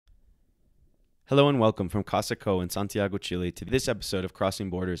Hello and welcome from Casa Co in Santiago, Chile to this episode of Crossing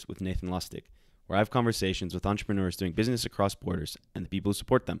Borders with Nathan Lustig, where I have conversations with entrepreneurs doing business across borders and the people who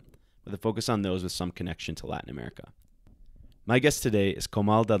support them, with a focus on those with some connection to Latin America. My guest today is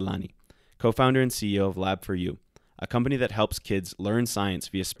Komal Dadlani, co-founder and CEO of Lab4U, a company that helps kids learn science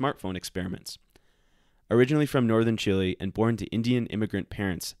via smartphone experiments. Originally from northern Chile and born to Indian immigrant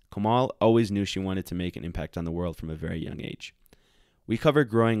parents, Komal always knew she wanted to make an impact on the world from a very young age. We covered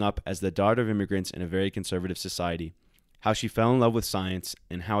growing up as the daughter of immigrants in a very conservative society, how she fell in love with science,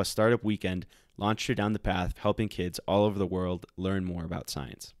 and how a startup weekend launched her down the path of helping kids all over the world learn more about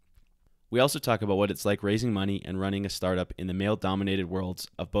science. We also talk about what it's like raising money and running a startup in the male-dominated worlds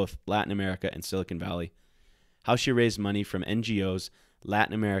of both Latin America and Silicon Valley, how she raised money from NGOs,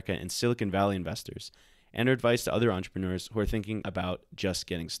 Latin America, and Silicon Valley investors, and her advice to other entrepreneurs who are thinking about just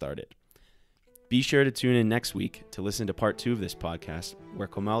getting started. Be sure to tune in next week to listen to part 2 of this podcast, where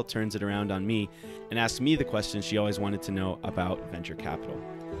Komal turns it around on me and asks me the questions she always wanted to know about venture capital.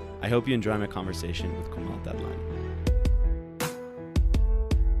 I hope you enjoy my conversation with Komal Dadlani.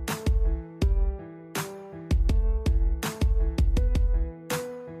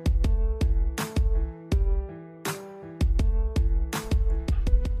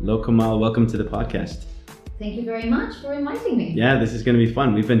 Hello, Komal. Welcome to the podcast. Thank you very much for inviting me. Yeah, this is going to be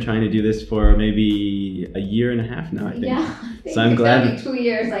fun. We've been trying to do this for maybe a year and a half now, I think. Yeah, so I'm glad. It's 2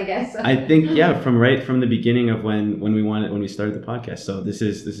 years, I guess. I think, yeah, from the beginning of when we started the podcast. So this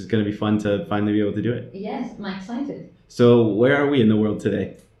is going to be fun to finally be able to do it. Yes, I'm excited. So where are we in the world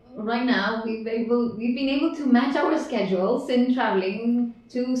today? Right now, we've been able to match our schedules in traveling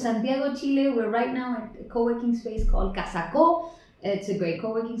to Santiago, Chile. We're right now at a co-working space called Casa Co. It's a great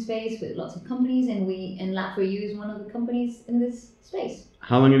co-working space with lots of companies, and Lab4U is one of the companies in this space.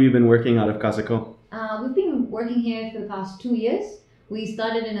 How long have you been working out of Casa Co? We've been working here for the past 2 years. We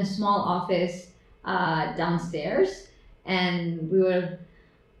started in a small office downstairs, and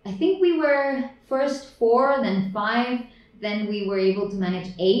I think we were first 4, then 5, then we were able to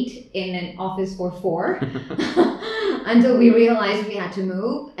manage 8 in an office for 4 until we realized we had to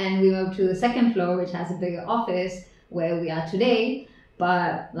move, and we moved to the second floor, which has a bigger office, where we are today.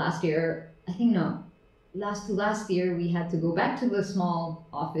 But last year, last year we had to go back to the small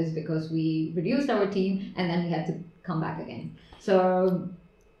office because we reduced our team, and then we had to come back again. So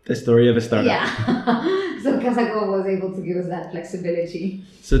the story of a startup. Yeah. So Casaco was able to give us that flexibility.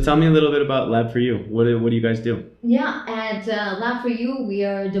 So tell me a little bit about Lab4U. What do you guys do? Yeah, at Lab4U, we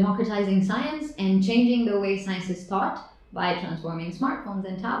are democratizing science and changing the way science is taught by transforming smartphones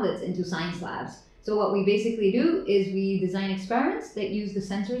and tablets into science labs. So what we basically do is we design experiments that use the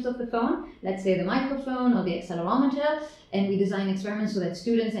sensors of the phone, let's say the microphone or the accelerometer, and we design experiments so that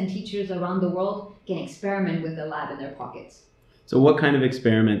students and teachers around the world can experiment with the lab in their pockets. So what kind of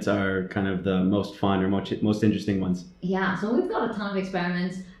experiments are kind of the most fun or most interesting ones? Yeah, so we've got a ton of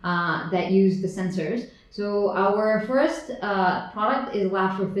experiments that use the sensors. So our first product is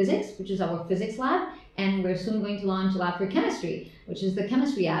Lab4Physics, which is our physics lab. And we're soon going to launch Lab4Chemistry, which is the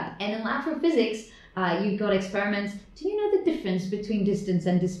chemistry app. And in Lab4Physics, you've got experiments. Do you know the difference between distance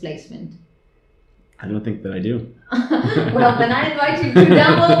and displacement? I don't think that I do. Well, then I invite you to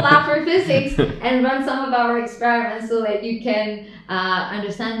download Lab4Physics and run some of our experiments so that you can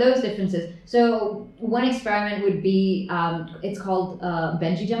understand those differences. So one experiment would be, it's called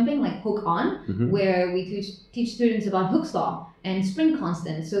bungee jumping, like hook on, where we teach students about Hooke's law and spring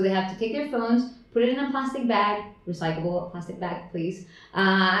constants. So they have to take their phones, put it in a plastic bag, recyclable plastic bag, please,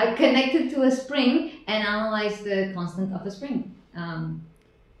 connect it to a spring and analyze the constant of a spring.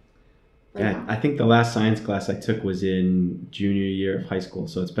 Yeah, I think the last science class I took was in junior year of high school,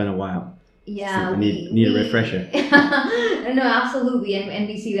 so it's been a while. Yeah, so I need a refresher. No, absolutely, and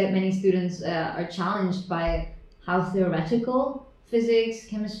we see that many students are challenged by how theoretical physics,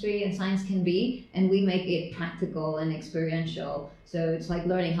 chemistry, and science can be, and we make it practical and experiential. So it's like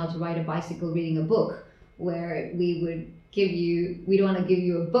learning how to ride a bicycle reading a book, where we don't want to give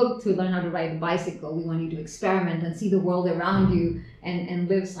you a book to learn how to ride a bicycle. We want you to experiment and see the world around you and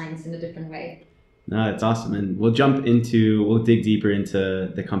live science in a different way. No, it's awesome. And we'll dig deeper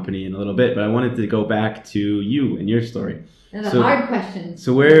into the company in a little bit, but I wanted to go back to you and your story. And hard questions.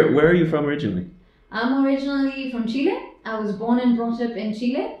 So where are you from originally? I'm originally from Chile. I was born and brought up in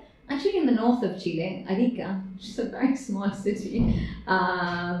Chile, actually in the north of Chile, Arica, which is a very small city.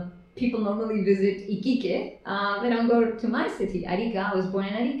 People normally visit Iquique. They don't go to my city, Arica. I was born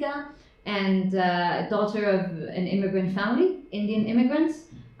in Arica, and daughter of an immigrant family, Indian immigrants,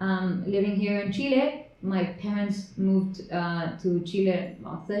 living here in Chile. My parents moved to Chile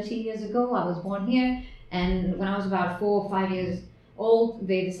about 30 years ago. I was born here, and when I was about 4 or 5 years old,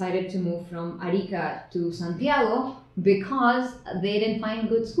 they decided to move from Arica to Santiago because they didn't find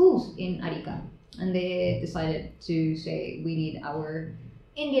good schools in Arica. And they decided to say, we need our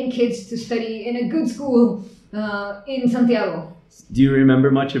Indian kids to study in a good school in Santiago. Do you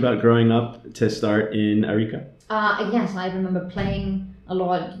remember much about growing up to start in Arica? Yes, I remember playing a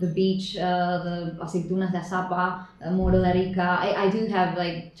lot, the beach, the aceitunas de Azapa, Moro de Arica. I do have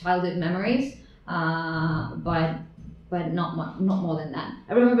like childhood memories, but not more than that.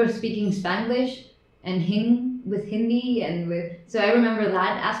 I remember speaking Spanglish and Hindi and so I remember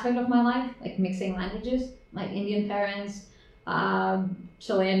that aspect of my life, like mixing languages, like Indian parents,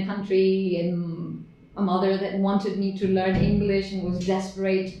 Chilean country, and a mother that wanted me to learn English and was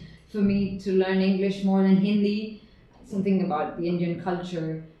desperate for me to learn English more than Hindi. Something about the Indian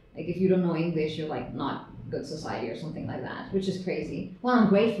culture, like if you don't know English, you're like not good society or something like that, which is crazy. Well, I'm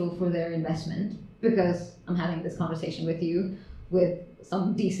grateful for their investment because I'm having this conversation with you with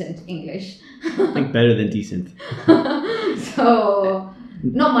some decent English. I think better than decent. So,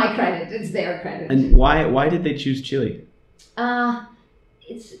 not my credit, it's their credit. And why did they choose Chile?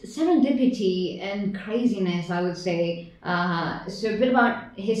 It's serendipity and craziness, I would say. So a bit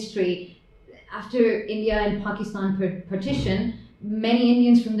about history. After India and Pakistan partition, many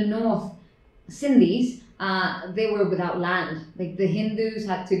Indians from the north, Sindhis, they were without land. Like the Hindus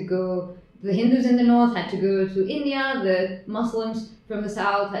in the north had to go to India, the Muslims from the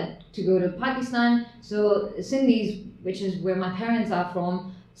south had to go to Pakistan. So Sindhis, which is where my parents are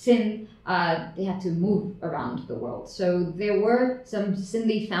from, Sindh, they had to move around the world. So there were some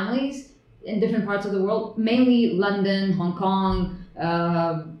Sindhi families in different parts of the world, mainly London, Hong Kong,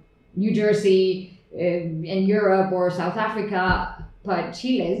 New Jersey, in Europe or South Africa, but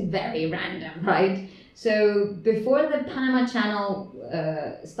Chile is very random, right? So before the Panama Channel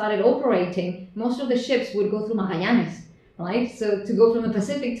started operating, most of the ships would go through Magallanes, right? So to go from the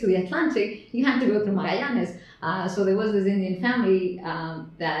Pacific to the Atlantic, you had to go through Magallanes. So there was this Indian family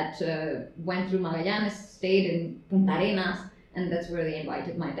that went through Magallanes, stayed in Punta Arenas, and that's where they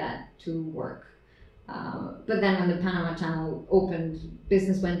invited my dad to work. But then when the Panama Channel opened,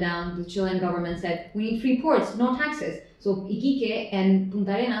 business went down, the Chilean government said, we need free ports, no taxes. So Iquique and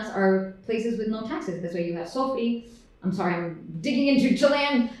Punta Arenas are places with no taxes. That's why you have Sofri. I'm sorry, I'm digging into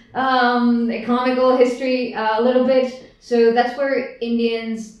Chilean economical history a little bit. So that's where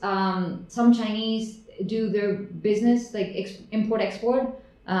Indians, some Chinese do their business, like import-export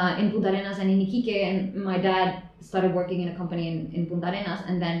in Punta Arenas and in Iquique. And my dad started working in a company in Punta Arenas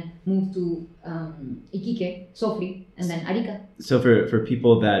and then moved to Iquique, Sofri, and then Arica. So for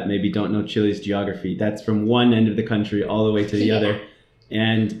people that maybe don't know Chile's geography, that's from one end of the country all the way to the other.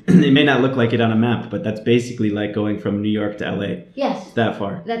 And it may not look like it on a map, but that's basically like going from New York to LA. Yes. It's that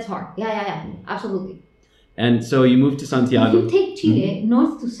far. That's far. Yeah. Absolutely. And so you moved to Santiago. If you take Chile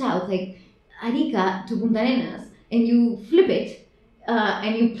north to south, like Arica to Punta Arenas, and you flip it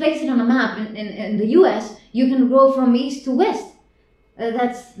and you place it on a map in the US, you can go from east to west.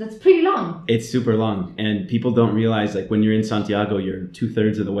 That's pretty long. It's super long, and people don't realize, like, when you're in Santiago, you're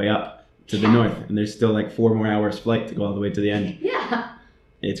 2/3 of the way up to the north, and there's still like 4 more hours flight to go all the way to the end. Yeah.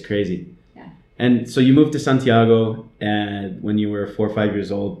 It's crazy. Yeah. And so you moved to Santiago and when you were 4 or 5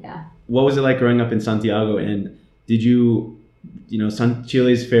 years old. Yeah. What was it like growing up in Santiago? And did you know,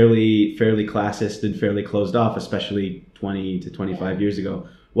 Chile's fairly classist and fairly closed off, especially 20 to 25 years ago.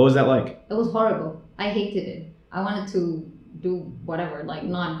 What was that like? It was horrible. I hated it. I wanted to do whatever, like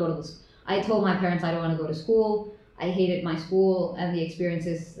not go to the school. I told my parents I don't want to go to school. I hated my school and the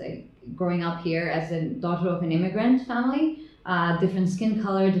experiences, like growing up here as a daughter of an immigrant family. Different skin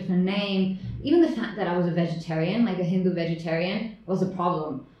color, different name. Even the fact that I was a vegetarian, like a Hindu vegetarian, was a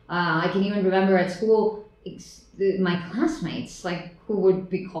problem. I can even remember at school, my classmates, like who would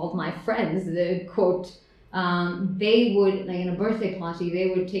be called my friends, the quote, they would, like in a birthday party,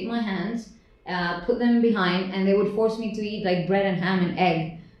 they would take my hands, put them behind, and they would force me to eat like bread and ham and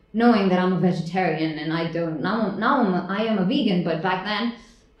egg, knowing that I'm a vegetarian and I don't. Now I am a vegan, but back then,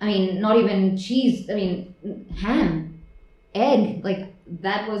 I mean, not even cheese. I mean, ham. Egg, like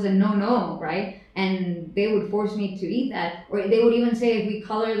that was a no, right? And they would force me to eat that, or they would even say if we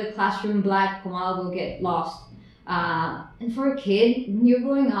color the classroom black, Komal will get lost. And for a kid, when you're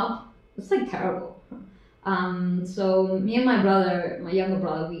growing up, it's like terrible. So me and my brother, my younger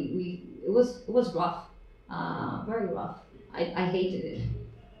brother, it was rough, very rough. I hated it.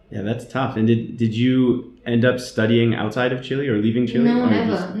 Yeah, that's tough. And did you end up studying outside of Chile or leaving Chile? No,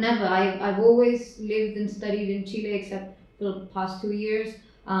 never. I've always lived and studied in Chile except for the past 2 years.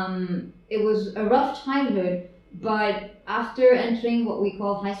 It was a rough childhood, but after entering what we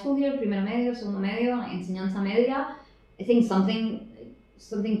call high school here, primero medio, segundo medio, enseñanza media, I think something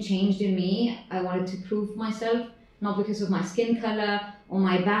something changed in me. I wanted to prove myself, not because of my skin color or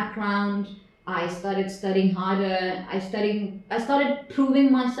my background. I started studying harder. I started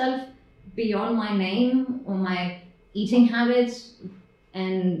proving myself beyond my name or my eating habits,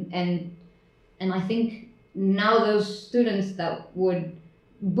 and I think now those students that would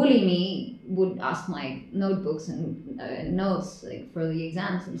bully me would ask my notebooks and notes like for the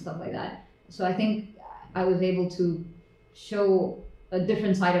exams and stuff like that. So I think I was able to show a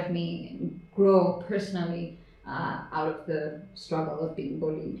different side of me and grow personally out of the struggle of being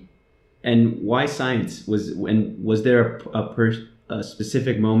bullied. And why science? Was there a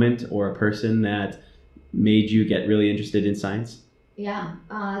specific moment or a person that made you get really interested in science? Yeah,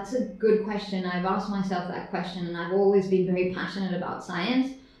 it's a good question. I've asked myself that question, and I've always been very passionate about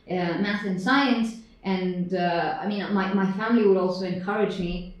science, math and science. And I mean, my family would also encourage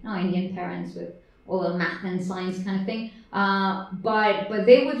me, Indian parents with all the math and science kind of thing. But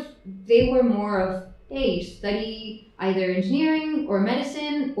they were more of, hey, study either engineering or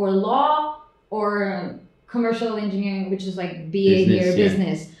medicine or law or commercial engineering, which is like BA here,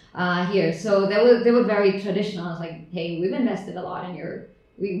 business here. So they were very traditional. I was like, hey, we've invested a lot in your.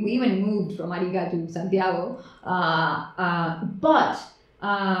 We even moved from Arica to Santiago. But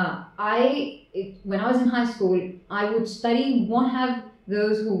when I was in high school, I would study, won't have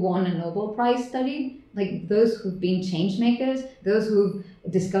those who won a Nobel Prize studied, like those who've been change makers, those who've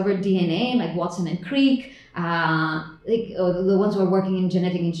discovered DNA, like Watson and Crick, the ones who are working in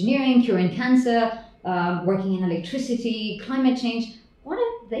genetic engineering, curing cancer, working in electricity, climate change. What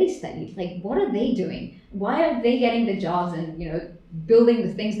have they studied? Like, what are they doing? Why are they getting the jobs and building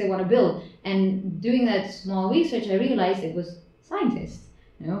the things they want to build? And doing that small research, I realized it was scientists,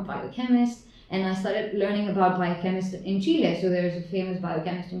 biochemists. And I started learning about biochemists in Chile. So there's a famous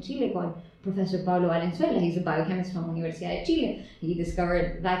biochemist in Chile called Professor Pablo Valenzuela. He's a biochemist from Universidad de Chile. He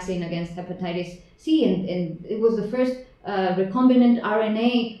discovered vaccine against hepatitis C, and it was the first recombinant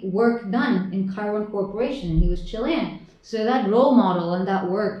RNA work done in Carbon Corporation. He was Chilean. So that role model and that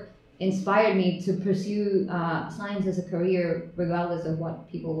work inspired me to pursue science as a career, regardless of what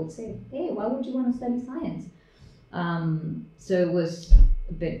people would say. Hey, why would you want to study science? So it was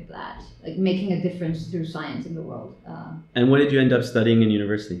a bit that, like making a difference through science in the world. And what did you end up studying in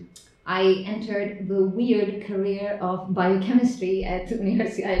university? I entered the weird career of biochemistry at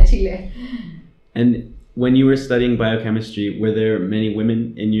Universidad de Chile. And when you were studying biochemistry, were there many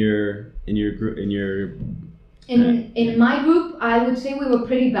women in your group? In my group, I would say we were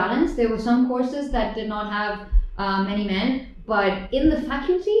pretty balanced. There were some courses that did not have many men, but in the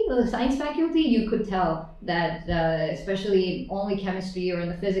faculty, the science faculty, you could tell that, especially only chemistry or in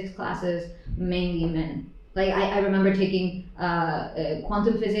the physics classes, mainly men. Like I remember taking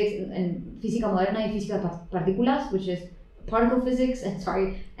quantum physics and física moderna y física de partículas, which is particle physics,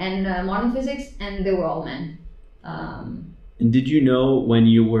 and modern physics, and they were all men. And did you know when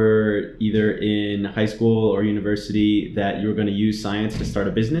you were either in high school or university that you were going to use science to start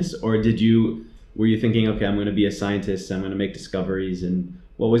a business, or were you thinking, okay, I'm going to be a scientist, I'm going to make discoveries, and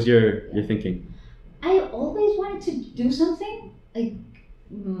what was your thinking? I always wanted to do something, like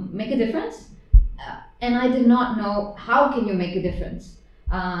make a difference, and I did not know how can you make a difference.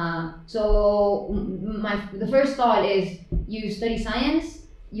 So the first thought is you study science,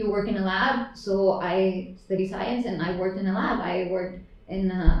 you work in a lab. So I study science and I worked in a lab. I worked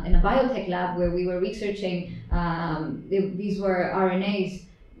in a biotech lab where we were researching, these were RNAs,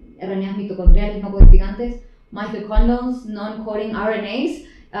 RNAs mitochondriales no codificantes, mitochondrial non-coding RNAs.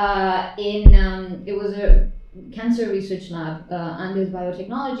 It was a cancer research lab, Andes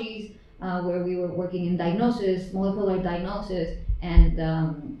Biotechnologies, where we were working in diagnosis, molecular diagnosis, and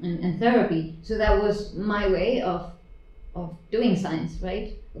therapy. So that was my way of doing science,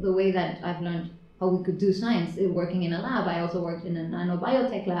 right? The way that I've learned how we could do science, working in a lab. I also worked in a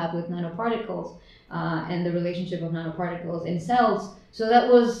nanobiotech lab with nanoparticles and the relationship of nanoparticles in cells. So that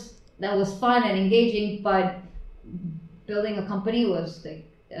was fun and engaging, but building a company was like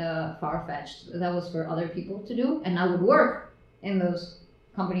far-fetched. That was for other people to do, and I would work in those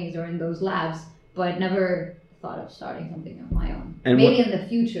companies or in those labs, but never thought of starting something of my own. And maybe in the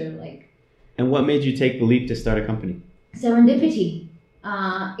future, like. And what made you take the leap to start a company? Serendipity.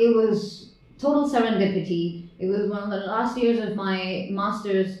 It was total serendipity. It was one of the last years of my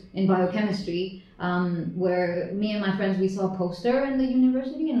master's in biochemistry, where me and my friends, we saw a poster in the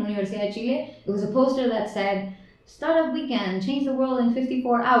university, in Universidad de Chile. It was a poster that said, Startup Weekend, change the world in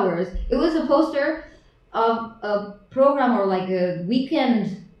 54 hours. It was a poster of a program or like a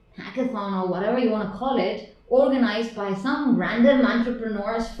weekend hackathon or whatever you want to call it, organized by some random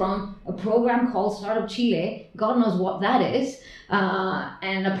entrepreneurs from a program called Start-Up Chile. God knows what that is.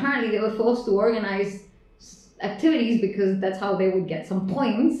 And apparently they were forced to organize activities because that's how they would get some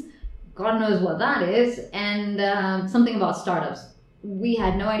points. God knows what that is. And something about startups. We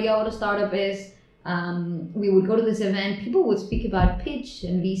had no idea what a startup is. We would go to this event. People would speak about pitch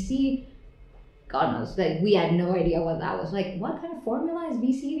and VC. God knows, like, we had no idea what that was. Like, what kind of formula is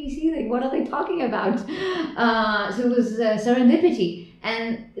VC? Like, what are they talking about? So it was serendipity.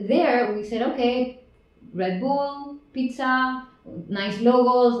 And there we said, okay, Red Bull, pizza, nice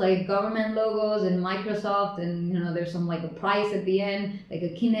logos, like government logos and Microsoft, and there's some like a prize at the end, like a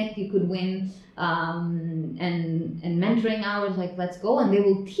Kinect you could win, and mentoring hours, like let's go, and they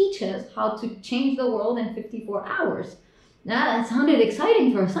will teach us how to change the world in 54 hours. Now that sounded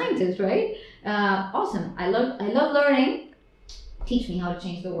exciting for a scientist, right? Awesome. I love learning. Teach me how to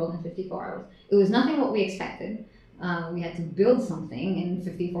change the world in 54 hours. It was nothing what we expected. We had to build something in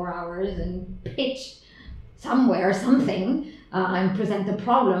 54 hours and pitch somewhere something and present the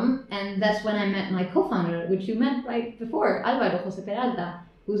problem. And that's when I met my co-founder, which you met right before, Álvaro José Peralta,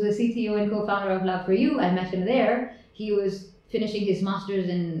 who's the CTO and co-founder of Lab4U. I met him there. He was finishing his master's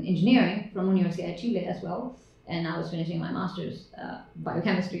in engineering from Universidad de Chile as well. And I was finishing my master's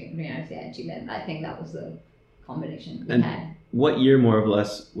biochemistry at Universidad de Chile. And I think that was the combination we had. What year, more or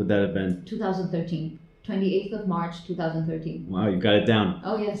less, would that have been? 2013. 28th of March, 2013. Wow, you got it down.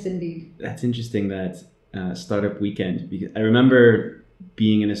 Oh, yes, indeed. That's interesting, that startup weekend. Because I remember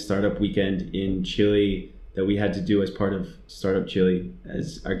being in a startup weekend in Chile that we had to do as part of Start-Up Chile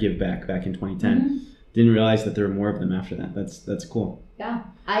as our give back in 2010. Mm-hmm. Didn't realize that there were more of them after that. That's cool. Yeah,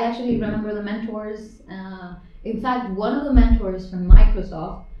 I actually remember the mentors. In fact, one of the mentors from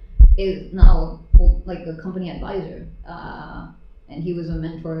Microsoft is now like a company advisor, and he was a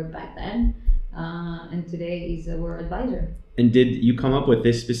mentor back then, and today he's our advisor. And did you come up with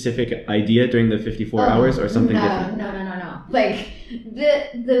this specific idea during the 54 hours or something different? No. Like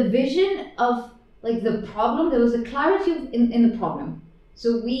the vision of like the problem, there was a clarity in the problem.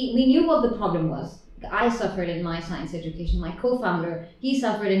 So we knew what the problem was. I suffered in my science education. My co-founder, he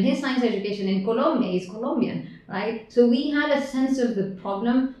suffered in his science education in Colombia. He's Colombian, right? So we had a sense of the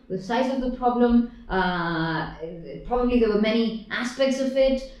problem, the size of the problem. Probably there were many aspects of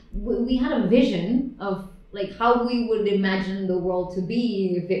it. We had a vision of like how we would imagine the world to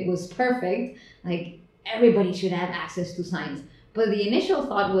be if it was perfect. Like everybody should have access to science. But the initial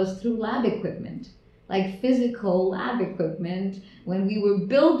thought was through lab equipment. Like physical lab equipment, when we would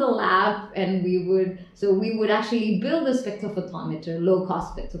build the lab, and we would actually build a spectrophotometer,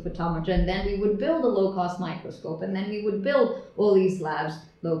 low-cost spectrophotometer, and then we would build a low-cost microscope, and then we would build all these labs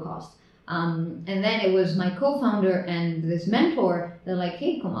low-cost. And then it was my co-founder and this mentor, they're like,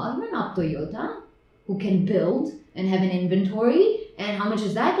 hey, Komal, you're not Toyota, who can build and have an inventory, and how much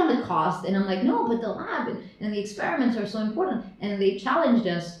is that going to cost? And I'm like, no, but the lab and the experiments are so important. And they challenged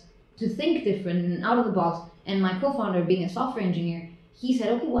us to think different and out of the box. And my co-founder, being a software engineer, he said,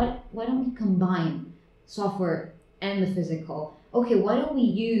 okay, why don't we combine software and the physical? Okay, why don't we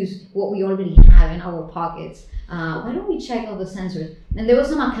use what we already have in our pockets? Why don't we check all the sensors? And there was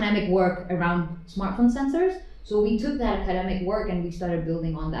some academic work around smartphone sensors. So we took that academic work and we started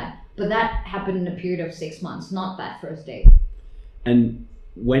building on that. But that happened in a period of 6 months, not that first day. And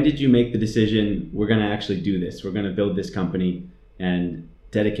when did you make the decision, we're going to actually do this? We're going to build this company and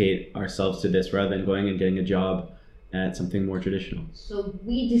dedicate ourselves to this rather than going and getting a job at something more traditional? So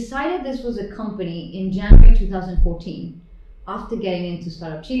we decided this was a company in January 2014. After getting into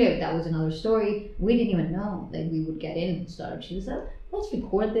Start-Up Chile, that was another story. We didn't even know that we would get in Start-Up Chile. So let's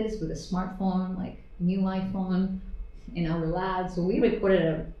record this with a smartphone, like new iPhone, in our lab. So we recorded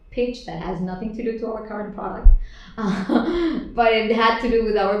a pitch that has nothing to do to our current product. But it had to do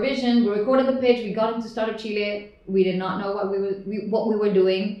with our vision. We recorded the pitch, we got into Start-Up Chile. We did not know what we were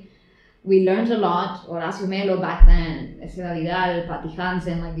doing. We learned a lot. Horacio Melo back then, Estela Vidal, Patti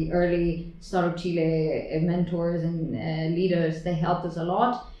Hansen, like the early Start-Up Chile mentors and leaders, they helped us a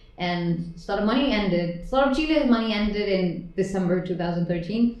lot. And Start-Up Chile's money ended in December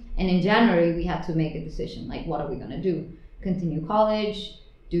 2013. And in January, we had to make a decision, like, what are we gonna do? Continue college,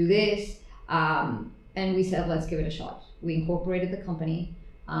 do this. And we said, let's give it a shot. We incorporated the company.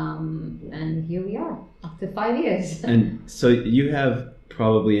 And here we are after 5 years. And so you have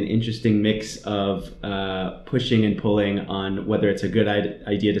probably an interesting mix of pushing and pulling on whether it's a good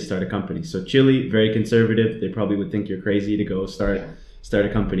idea to start a company. So Chile, very conservative. They probably would think you're crazy to go start a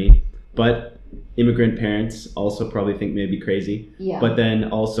company. But immigrant parents also probably think maybe crazy. Yeah. But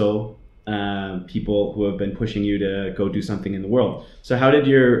then also people who have been pushing you to go do something in the world. So how did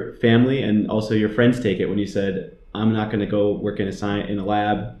your family and also your friends take it when you said, I'm not going to go work in a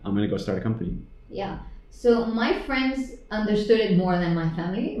lab, I'm going to go start a company? Yeah. So my friends understood it more than my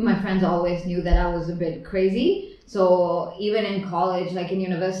family. My friends always knew that I was a bit crazy. So even in college, like in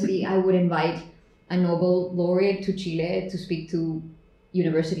university, I would invite a Nobel laureate to Chile to speak to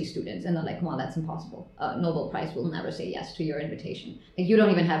university students, and they're like, well, that's impossible. Nobel Prize will never say yes to your invitation. Like, you don't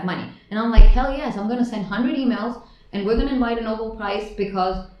even have money. And I'm like, hell yes, I'm gonna send 100 emails and we're gonna invite a Nobel Prize,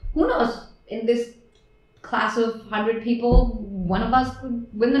 because who knows, in this class of 100 people, one of us could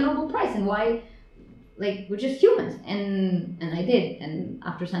win the Nobel Prize. And why, like, we're just humans. And I did. And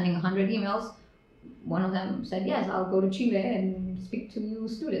after sending 100 emails, one of them said, yes, I'll go to Chile and speak to you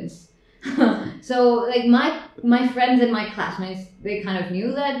students. So like my friends and my classmates, they kind of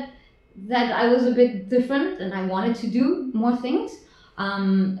knew that I was a bit different and I wanted to do more things.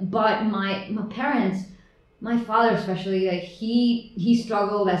 But my parents, my father especially, like he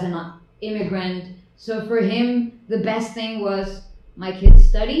struggled as an immigrant. So for him, the best thing was my kids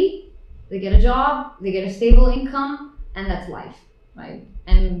study, they get a job, they get a stable income, and that's life, right?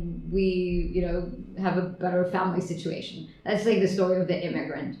 And we, have a better family situation. That's like the story of the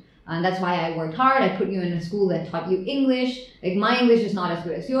immigrant. And that's why I worked hard. I put you in a school that taught you English. Like, my English is not as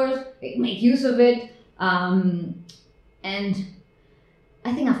good as yours. Like, make use of it. And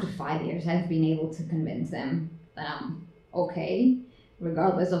I think after 5 years, I've been able to convince them that I'm okay,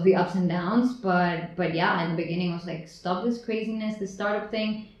 regardless of the ups and downs. But yeah, in the beginning, I was like, stop this craziness, this startup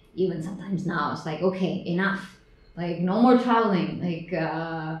thing. Even sometimes now, it's like, okay, enough. Like, no more traveling. Like,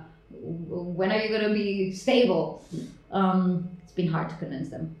 when are you going to be stable? It's been hard to convince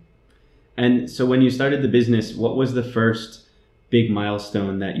them. And so when you started the business, what was the first big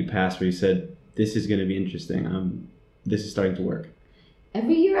milestone that you passed where you said, this is going to be interesting, this is starting to work?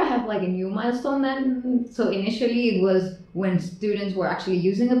 Every year I have like a new milestone then. So initially it was when students were actually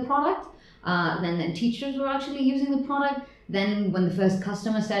using the product, then teachers were actually using the product. Then when the first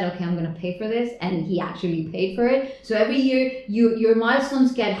customer said, okay, I'm going to pay for this, and he actually paid for it. So every year your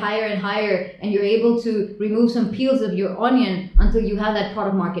milestones get higher and higher, and you're able to remove some peels of your onion until you have that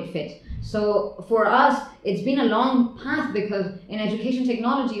product market fit. So for us, it's been a long path, because in education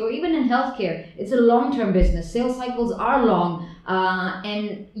technology or even in healthcare, it's a long-term business. Sales cycles are long,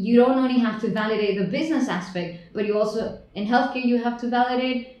 and you don't only have to validate the business aspect, but you also, in healthcare, you have to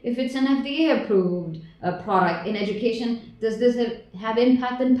validate if it's an FDA-approved product. In education, does this have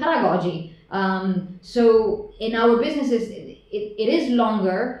impact in pedagogy? So in our businesses, it is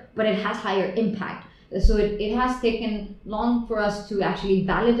longer, but it has higher impact. So it has taken long for us to actually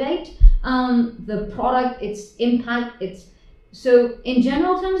validate the product, its impact. So in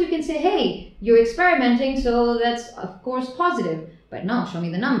general terms, you can say, hey, you're experimenting, so that's of course positive. But no, show me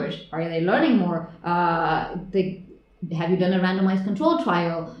the numbers. Are they learning more? Have you done a randomized control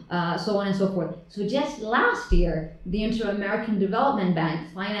trial? So on and so forth. So just last year, the Inter-American Development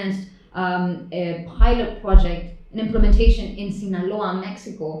Bank financed a pilot project, an implementation in Sinaloa,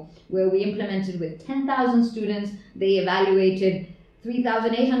 Mexico, where we implemented with 10,000 students. They evaluated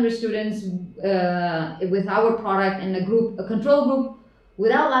 3,800 students with our product, and a control group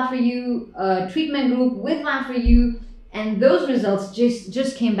without Lab4U, a treatment group with Lab4U, and those results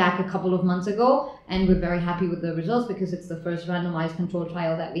just came back a couple of months ago, and we're very happy with the results, because it's the first randomized control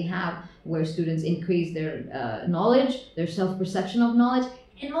trial that we have where students increase their knowledge, their self-perception of knowledge,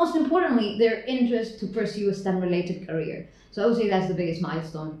 and most importantly, their interest to pursue a STEM-related career. So I would say that's the biggest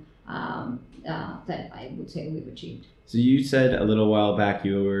milestone that I would say we've achieved. So you said a little while back,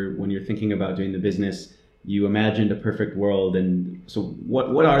 when you're thinking about doing the business, you imagined a perfect world. And so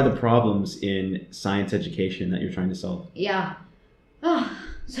what are the problems in science education that you're trying to solve? Yeah,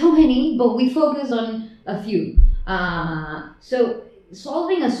 so many, but we focus on a few. So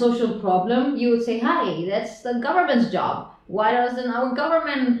solving a social problem, you would say, hi, that's the government's job. Why doesn't our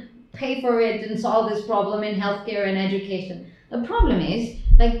government pay for it and solve this problem in healthcare and education? The problem is,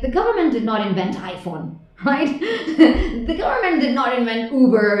 like, the government did not invent iPhone, right? The government did not invent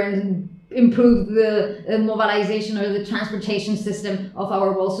Uber and improve the mobilization or the transportation system of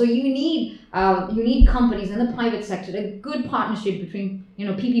our world. So you need companies in the private sector, a good partnership between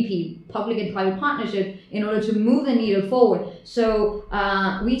PPP, public and private partnership, in order to move the needle forward. So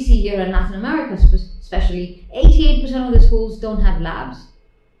we see here in Latin America, especially, 88% of the schools don't have labs.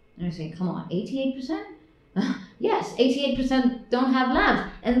 And I say, come on, 88%? Yes, 88% don't have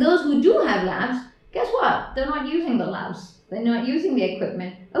labs. And those who do have labs, guess what? They're not using the labs. They're not using the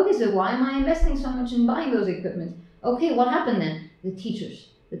equipment. Okay, so why am I investing so much in buying those equipment? Okay, what happened then? The teachers.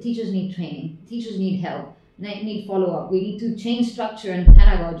 The teachers need training. The teachers need help. They need follow-up. We need to change structure and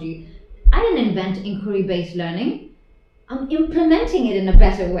pedagogy. I didn't invent inquiry-based learning. I'm implementing it in a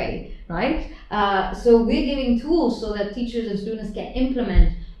better way, right? So we're giving tools so that teachers and students can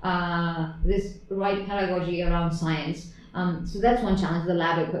implement this right pedagogy around science. So that's one challenge, the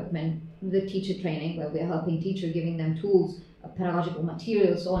lab equipment, the teacher training, where we're helping teachers, giving them tools, pedagogical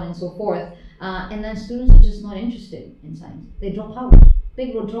materials, so on and so forth. And then students are just not interested in science. They drop out.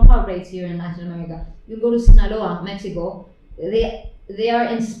 Big dropout rates here in Latin America. You go to Sinaloa, Mexico, they are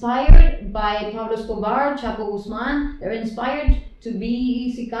inspired by Pablo Escobar, Chapo Guzman. They're inspired to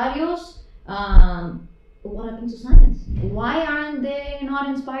be sicarios. What happened to science? Why aren't they not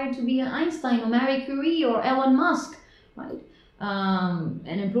inspired to be an Einstein or Marie Curie or Elon Musk, right? And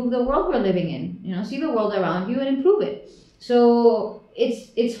improve the world we're living in. See the world around you and improve it. So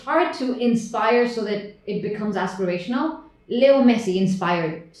it's hard to inspire so that it becomes aspirational. Leo Messi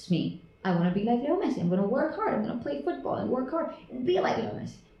inspires me. I want to be like Leo Messi. I'm going to work hard. I'm going to play football and work hard and be like Leo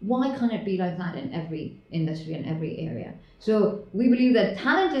Messi. Why can't it be like that in every industry and every area? So we believe that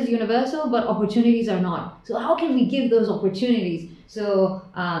talent is universal, but opportunities are not. So how can we give those opportunities? So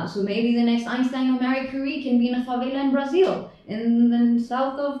maybe the next Einstein or Marie Curie can be in a favela in Brazil, in the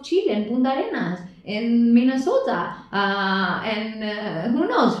south of Chile, in Punta Arenas, in Minnesota, and who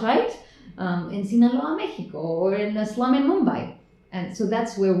knows, right? In Sinaloa, Mexico, or in a slum in Mumbai. And so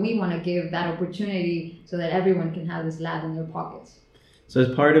that's where we want to give that opportunity so that everyone can have this lab in their pockets. So as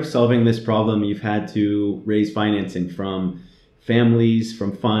part of solving this problem, you've had to raise financing from families,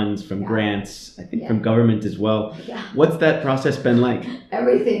 from funds, from grants, I think from government as well. Yeah. What's that process been like?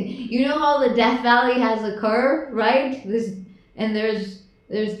 Everything. You know how the Death Valley has a curve, right? There's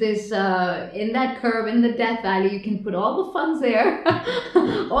this, in that curve, in the Death Valley, you can put all the funds there,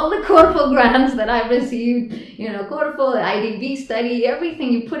 all the Corfo grants that I've received, Corfo, IDB study,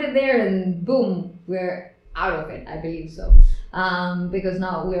 everything, you put it there and boom, we're out of it, I believe so. Because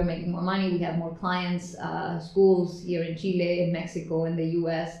now we're making more money, we have more clients, schools here in Chile, in Mexico, in the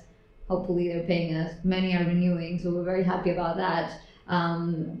US. Hopefully they're paying us, many are renewing, so we're very happy about that.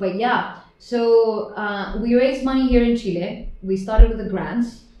 But yeah, so we raised money here in Chile. We started with the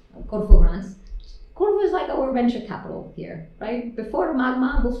grants, Corfo grants. Corfo is like our venture capital here, right? Before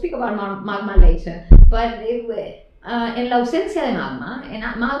Magma, we'll speak about Magma later. But in la ausencia de Magma, in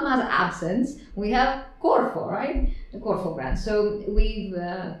Magma's absence, we have Corfo, right? The Corfo grants. So we've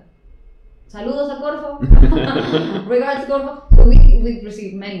saludos a Corfo, regards to Corfo. So we've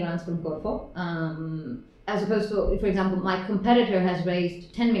received many grants from Corfo. As opposed to, for example, my competitor has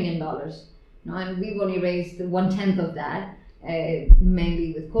raised $10 million, and we've only raised 1/10 of that,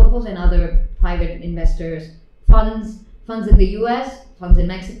 mainly with Corfos and other private investors, funds in the US, funds in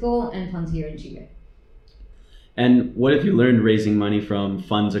Mexico, and funds here in Chile. And what have you learned raising money from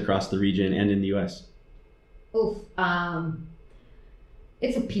funds across the region and in the US?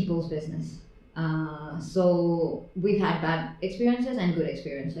 It's a people's business. So we've had bad experiences and good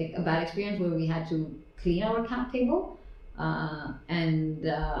experience. Like a bad experience where we had to clean our cap table, and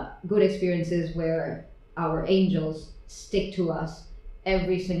good experiences where our angels stick to us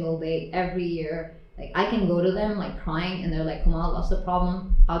every single day, every year. Like I can go to them like crying and they're like, Komal, what's the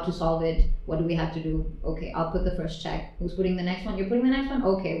problem? How to solve it? What do we have to do? Okay, I'll put the first check. Who's putting the next one? You're putting the next one?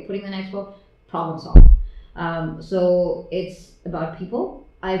 Okay, we're putting the next one. Problem solved. So it's about people.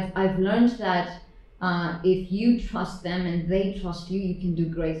 I've learned that if you trust them and they trust you, you can do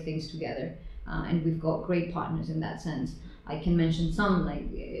great things together. And we've got great partners in that sense. I can mention some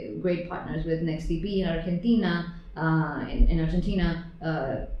like great partners with NextDB in Argentina,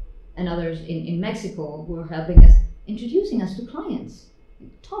 and others in Mexico who are helping us, introducing us to clients,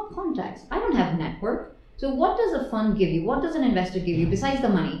 top contacts. I don't have a network. So what does a fund give you? What does an investor give you besides the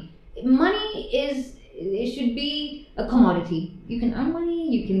money? It should be a commodity. You can earn money,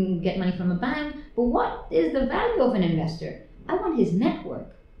 you can get money from a bank, but what is the value of an investor? I want his network,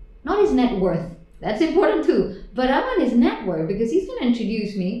 not his net worth. That's important too. But I want his network because he's going to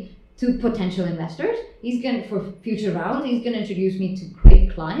introduce me to potential investors. For future rounds, he's going to introduce me to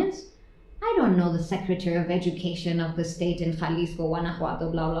great clients. I don't know the Secretary of Education of the state in Jalisco, Guanajuato,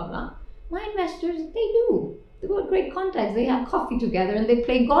 blah, blah, blah. My investors, they do. They've got great contacts. They have coffee together and they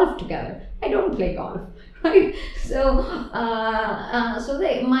play golf together. I don't play golf, right? So,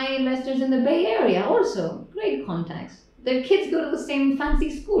 my investors in the Bay Area also, great contacts. Their kids go to the same fancy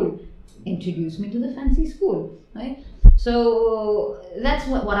school. Introduce me to the fancy school, right? So that's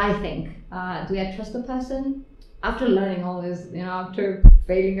what I think. Do I trust the person? After learning all this, after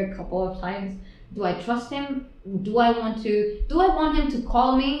failing a couple of times, do I trust him? Do I want him to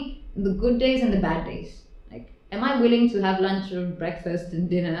call me in the good days and the bad days? Like, am I willing to have lunch or breakfast and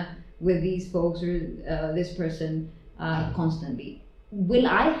dinner with these folks or this person constantly? Will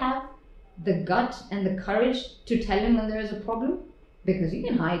I have the gut and the courage to tell him when there is a problem, because you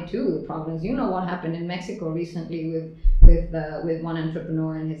can hide too the problems. You know what happened in Mexico recently with one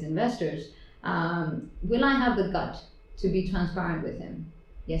entrepreneur and his investors. Will I have the gut to be transparent with him?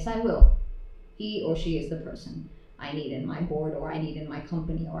 Yes, I will. He or she is the person I need in my board, or I need in my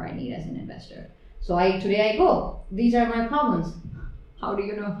company, or I need as an investor. So today I go, these are my problems. How do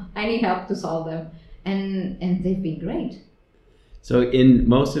you know? I need help to solve them. And they've been great. So in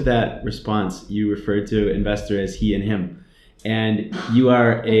most of that response, you referred to investor as he and him. And you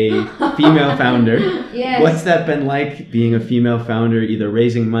are a female founder. Yes. What's that been like, being a female founder, either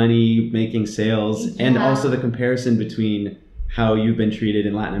raising money, making sales, and also the comparison between how you've been treated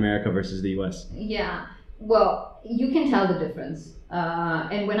in Latin America versus the US? Yeah, well, you can tell the difference.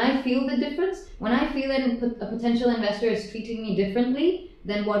 And when I feel the difference, when I feel that a potential investor is treating me differently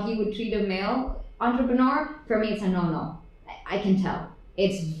than what he would treat a male entrepreneur, for me it's a no-no. I can tell.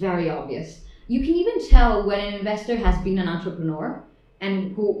 It's very obvious. You can even tell when an investor has been an entrepreneur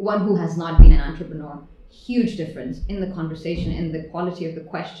and one who has not been an entrepreneur. Huge difference in the conversation, in the quality of the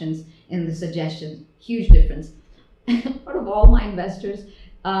questions, in the suggestions. Huge difference. Out of all my investors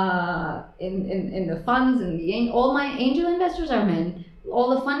in the funds and all my angel investors are men.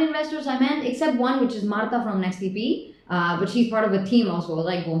 All the fund investors are men, except one, which is Marta from NextDP. But she's part of a team also,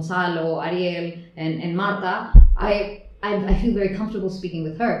 like Gonzalo, Ariel, and Marta. I feel very comfortable speaking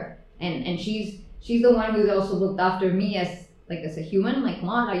with her, and she's the one who's also looked after me as a human. Like,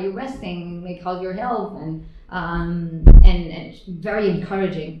 Komal, are you resting? Like, how's your health? And very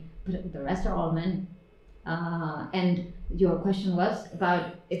encouraging. But the rest are all men. And your question was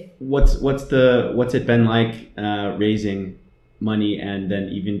about if what's it been like raising money and then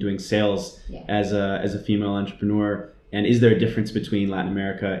even doing sales as a female entrepreneur? And is there a difference between Latin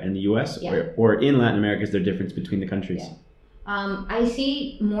America and the US? Or in Latin America, is there a difference between the countries? Yeah. I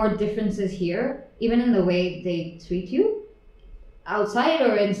see more differences here, even in the way they treat you, outside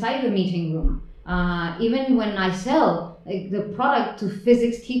or inside the meeting room. Even when I sell the product to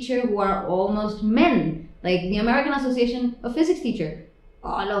physics teachers who are almost men, like the American Association of Physics Teachers,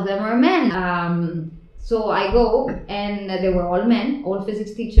 all of them are men. So I go, and they were all men, all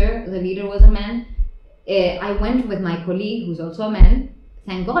physics teacher. The leader was a man. I went with my colleague, who's also a man.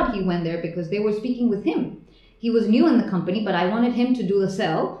 Thank God he went there, because they were speaking with him. He was new in the company, but I wanted him to do the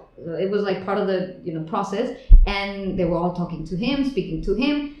sell. It was like part of the process, and they were all talking to him, speaking to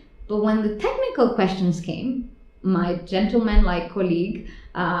him. But when the technical questions came, my gentleman-like colleague,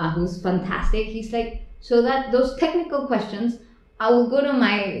 who's fantastic, he's like, so that those technical questions, I will go to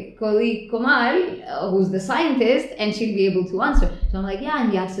my colleague Komal, who's the scientist, and she'll be able to answer. So I'm like, yeah,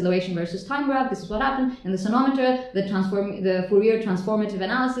 and the acceleration versus time graph, this is what happened, and the sonometer, the Fourier transformative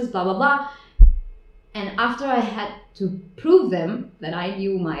analysis, blah, blah, blah. And after I had to prove them that I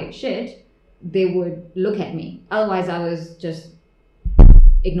knew my shit, they would look at me. Otherwise, I was just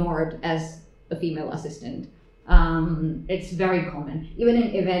ignored as a female assistant. It's very common. Even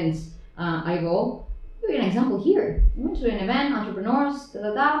in events, I go, I'll give you an example here. I went to an event, entrepreneurs,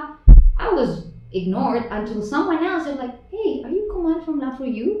 I was ignored until someone else said like, hey, are you Komal from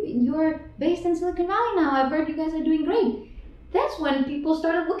Lab4U? You're based in Silicon Valley now. I've heard you guys are doing great. That's when people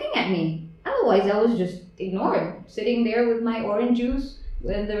started looking at me. Otherwise, I was just ignored, sitting there with my orange juice,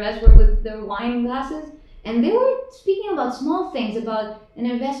 when the rest were with their wine glasses. And they were speaking about small things, about an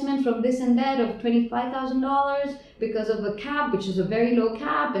investment from this and that of $25,000 because of a cap, which is a very low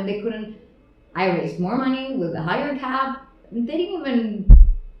cap, and they couldn't. I raised more money with a higher cap. They didn't even,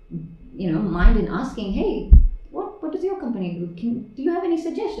 mind in asking, hey, what does your company do? Do you have any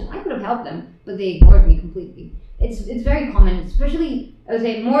suggestions? I could have helped them, but they ignored me completely. It's very common, especially, I would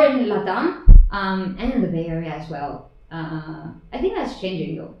say, more in Latam and in the Bay Area as well. I think that's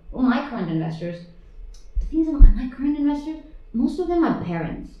changing though. All my current investors, the thing is, my current investors, most of them are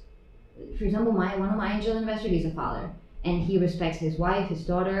parents. For example, one of my angel investors, he's a father, and he respects his wife, his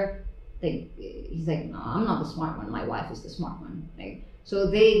daughter. He's like, no, I'm not the smart one. My wife is the smart one. So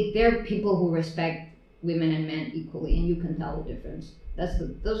they're people who respect women and men equally, and you can tell the difference.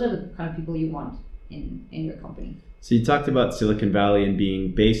 Those are the kind of people you want in your company. So you talked about Silicon Valley and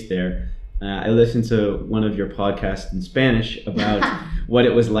being based there. I listened to one of your podcasts in Spanish about what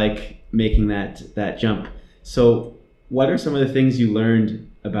it was like making that jump. So what are some of the things you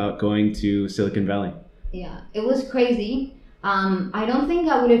learned about going to Silicon Valley? Yeah, it was crazy. I don't think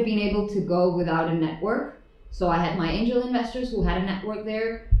I would have been able to go without a network. So I had my angel investors who had a network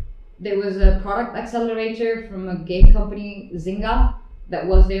there. There was a product accelerator from a game company, Zynga, that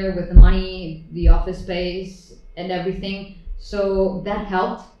was there with the money, the office space, and everything. So that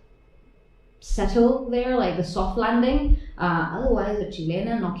helped. settle there, like the soft landing. Otherwise, a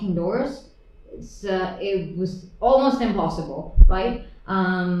Chilena knocking doors, it was almost impossible, right?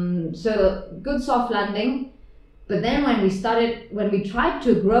 So good soft landing. But then when we tried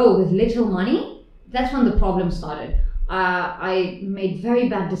to grow with little money, that's when the problem started. I made very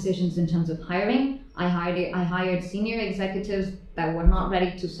bad decisions in terms of hiring. I hired senior executives that were not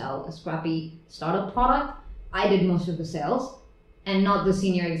ready to sell a scrappy startup product. I did most of the sales, and not the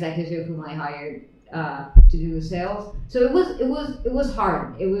senior executive whom I hired to do the sales. So it was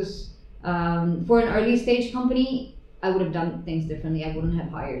hard. It was for an early stage company, I would have done things differently. I wouldn't have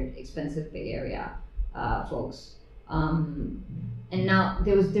hired expensive Bay Area folks. And now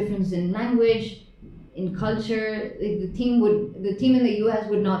there was difference in language, in culture. The team in the US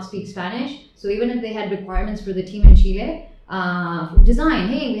would not speak Spanish. So even if they had requirements for the team in Chile, design,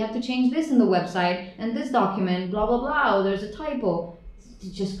 hey, we have to change this in the website and this document, blah, blah, blah, oh, there's a typo. They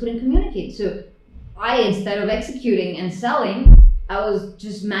just couldn't communicate. So instead of executing and selling, I was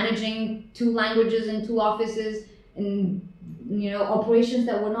just managing 2 languages in 2 offices and, operations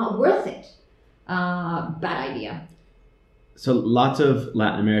that were not worth it. Bad idea. So lots of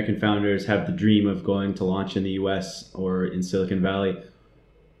Latin American founders have the dream of going to launch in the US or in Silicon Valley.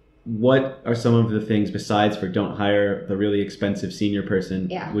 What are some of the things besides for don't hire the really expensive senior person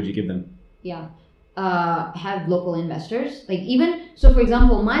would you give them? Yeah. Have local investors. So for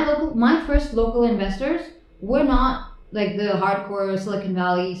example, my first local investors were not like the hardcore Silicon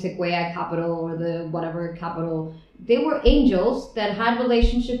Valley, Sequoia Capital or the whatever capital. They were angels that had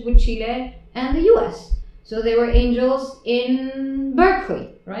relationship with Chile and the US. So they were angels in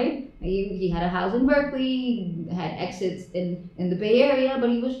Berkeley, right? He had a house in Berkeley, had exits in the Bay Area, but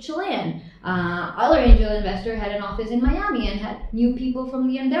he was Chilean. Other angel investor had an office in Miami and had new people from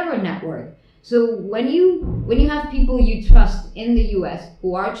the Endeavor network. So when you have people you trust in the US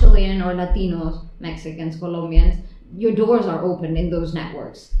who are Chilean or Latinos, Mexicans, Colombians, your doors are open in those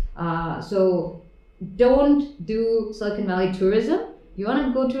networks. So don't do Silicon Valley tourism. If you want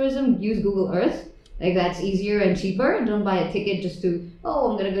to go tourism, use Google Earth. That's easier and cheaper. Don't buy a ticket just to,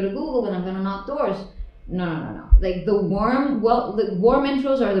 I'm going to go to Google and I'm going to knock doors. No. The warm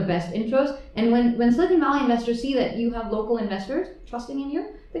intros are the best intros. And when Silicon Valley investors see that you have local investors trusting in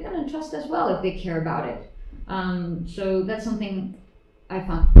you, they're going to trust as well if they care about it. So that's something I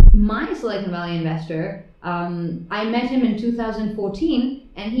found. My Silicon Valley investor, I met him in 2014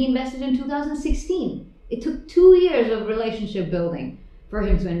 and he invested in 2016. It took 2 years of relationship building for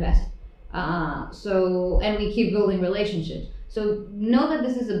him to invest. And we keep building relationships. So know that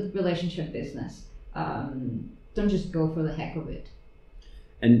this is a relationship business. Don't just go for the heck of it.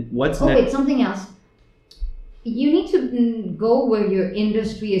 And what's next? Wait, something else. You need to go where your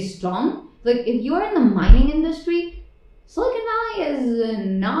industry is strong. Like if you're in the mining industry, Silicon Valley is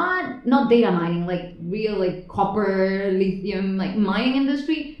not data mining, like real like copper, lithium, like mining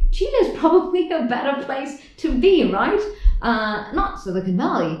industry. Chile is probably a better place to be, right? Not Silicon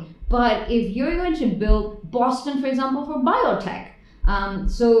Valley. But if you're going to build Boston, for example, for biotech,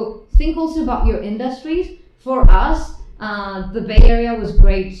 so think also about your industries. For us, the Bay Area was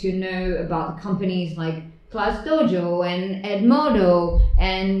great to know about the companies like Class Dojo and Edmodo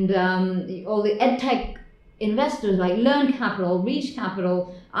and all the edtech investors like Learn Capital, Reach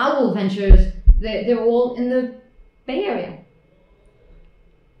Capital, Owl Ventures. They're all in the Bay Area.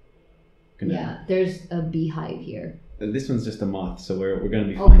 Yeah, there's a beehive here. This one's just a moth, so we're going to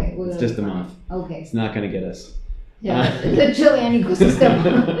be fine. Okay, it's just a moth. Okay. It's not going to get us. Yeah, the Chilean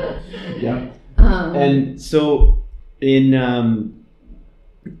ecosystem. Yeah. And so in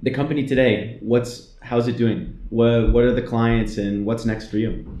the company today, how's it doing? What are the clients and what's next for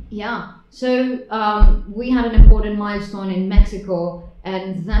you? Yeah. So we had an important milestone in Mexico,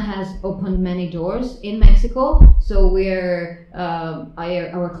 and that has opened many doors in Mexico. So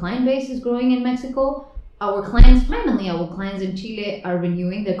our client base is growing in Mexico. Our clients in Chile are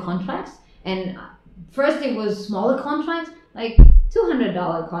renewing their contracts. And first it was smaller contracts, like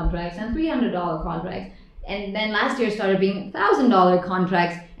 $200 contracts and $300 contracts. And then last year started being $1,000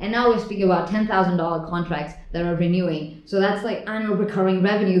 contracts. And now we're speaking about $10,000 contracts that are renewing. So that's like annual recurring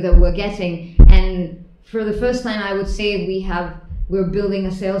revenue that we're getting. And for the first time, I would say we're building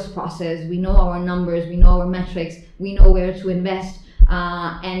a sales process. We know our numbers, we know our metrics, we know where to invest.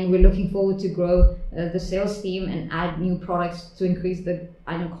 And we're looking forward to grow the sales team and add new products to increase the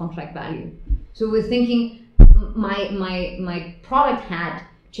annual contract value. So we're thinking my product hat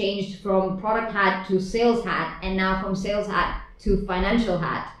changed from product hat to sales hat, and now from sales hat to financial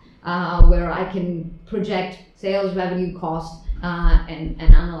hat, where I can project sales, revenue, cost, and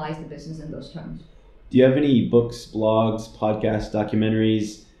analyze the business in those terms. Do you have any books, blogs, podcasts,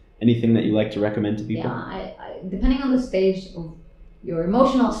 documentaries, anything that you like to recommend to people? Yeah, depending on the stage of your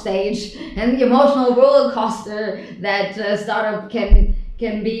emotional stage and the emotional roller coaster that startup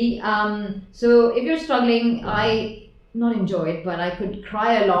can be. So if you're struggling, I not enjoy it, but I could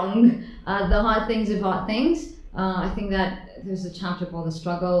cry along the hard things of hard things. I think that there's a chapter called the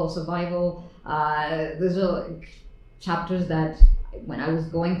struggle or survival. There's chapters that when I was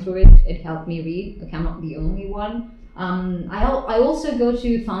going through it, it helped me read. Okay, I'm not the only one. I also go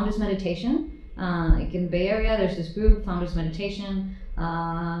to Founders Meditation. Like in the Bay Area, there's this group, Founders Meditation.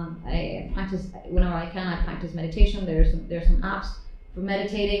 I practice whenever I can. I practice meditation. There's some apps for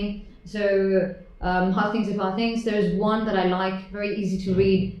meditating. So hard things of hard things. There's one that I like, very easy to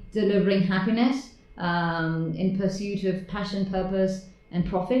read, Delivering Happiness in Pursuit of Passion, Purpose, and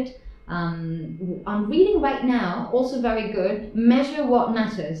Profit. I'm reading right now, also very good, Measure What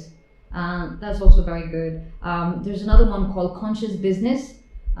Matters. That's also very good. There's another one called Conscious Business.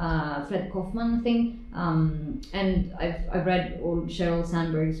 Fred Kaufman, I think, and I've read all Sheryl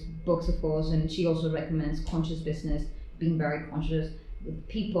Sandberg's books, of course, and she also recommends conscious business, being very conscious with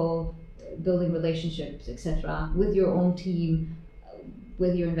people, building relationships, etc., with your own team,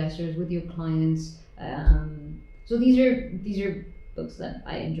 with your investors, with your clients. So these are books that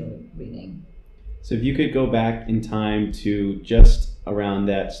I enjoy reading. So if you could go back in time to just around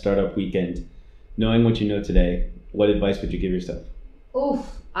that startup weekend, knowing what you know today, what advice would you give yourself?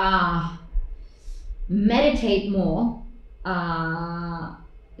 Meditate more.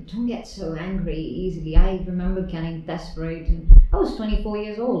 Don't get so angry easily. I remember getting desperate, and I was 24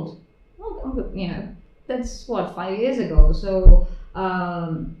 years old. Well, that's 5 years ago. So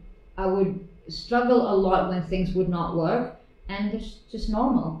I would struggle a lot when things would not work, and it's just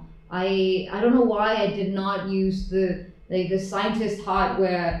normal. I don't know why I did not use the scientist heart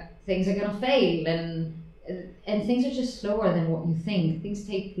where things are gonna fail and things are just slower than what you think. Things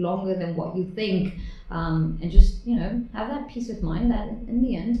take longer than what you think. And just, have that peace of mind that in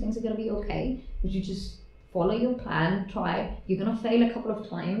the end, things are going to be okay. If you just follow your plan, try. You're going to fail a couple of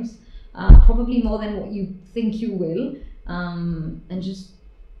times, probably more than what you think you will. And just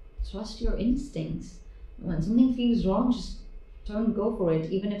trust your instincts. When something feels wrong, just don't go for it.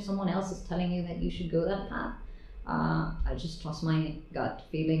 Even if someone else is telling you that you should go that path, I just trust my gut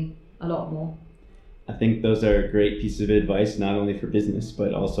feeling a lot more. I think those are great pieces of advice, not only for business,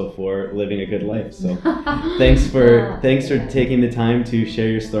 but also for living a good life. So thanks for taking the time to share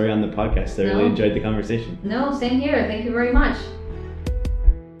your story on the podcast. I really enjoyed the conversation. No, same here. Thank you very much.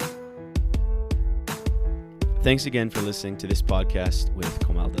 Thanks again for listening to this podcast with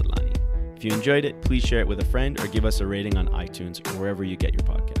Komal Dadlani. If you enjoyed it, please share it with a friend or give us a rating on iTunes or wherever you get your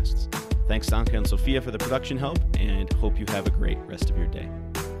podcasts. Thanks to Anka and Sophia for the production help, and hope you have a great rest of your day.